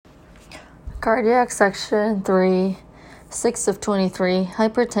Cardiac section 3, 6 of 23,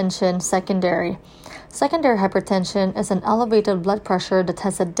 hypertension secondary. Secondary hypertension is an elevated blood pressure that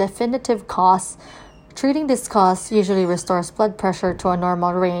has a definitive cause. Treating this cause usually restores blood pressure to a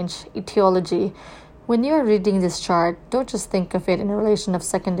normal range. Etiology. When you are reading this chart, don't just think of it in relation of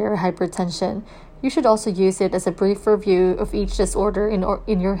secondary hypertension. You should also use it as a brief review of each disorder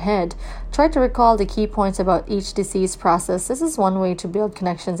in your head. Try to recall the key points about each disease process. This is one way to build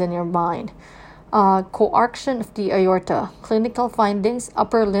connections in your mind. Coarction of the aorta. Clinical findings: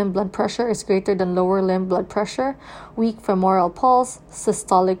 upper limb blood pressure is greater than lower limb blood pressure, weak femoral pulse,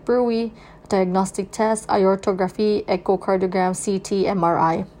 systolic bruit, diagnostic test, aortography, echocardiogram, CT,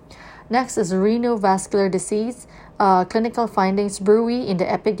 MRI. Next is renovascular disease. Clinical findings: bruit in the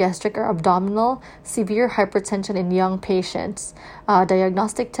epigastric or abdominal, severe hypertension in young patients.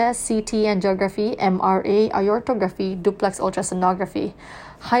 Diagnostic test: CT angiography, MRA, aortography, duplex ultrasonography.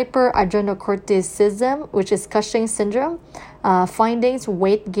 Hyperadrenocorticism, which is Cushing syndrome. Findings: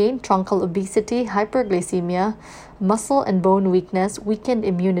 weight gain, truncal obesity, hyperglycemia, muscle and bone weakness, weakened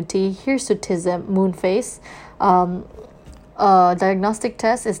immunity, hirsutism, moon face. Diagnostic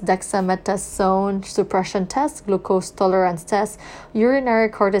test is dexamethasone suppression test, glucose tolerance test, urinary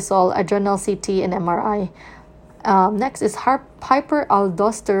cortisol, adrenal CT, and MRI. Next is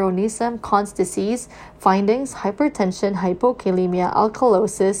hyperaldosteronism, Conn's disease. Findings: hypertension, hypokalemia,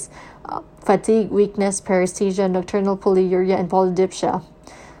 alkalosis, fatigue, weakness, paresthesia, nocturnal polyuria, and polydipsia.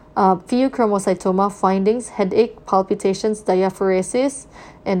 Pheochromocytoma. Findings: headache, palpitations, diaphoresis.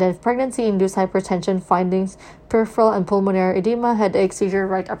 And then pregnancy-induced hypertension. Findings: peripheral and pulmonary edema, headache, seizure,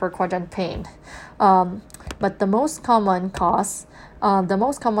 right upper quadrant pain. But the most common cause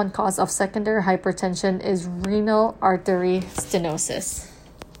of secondary hypertension is renal artery stenosis.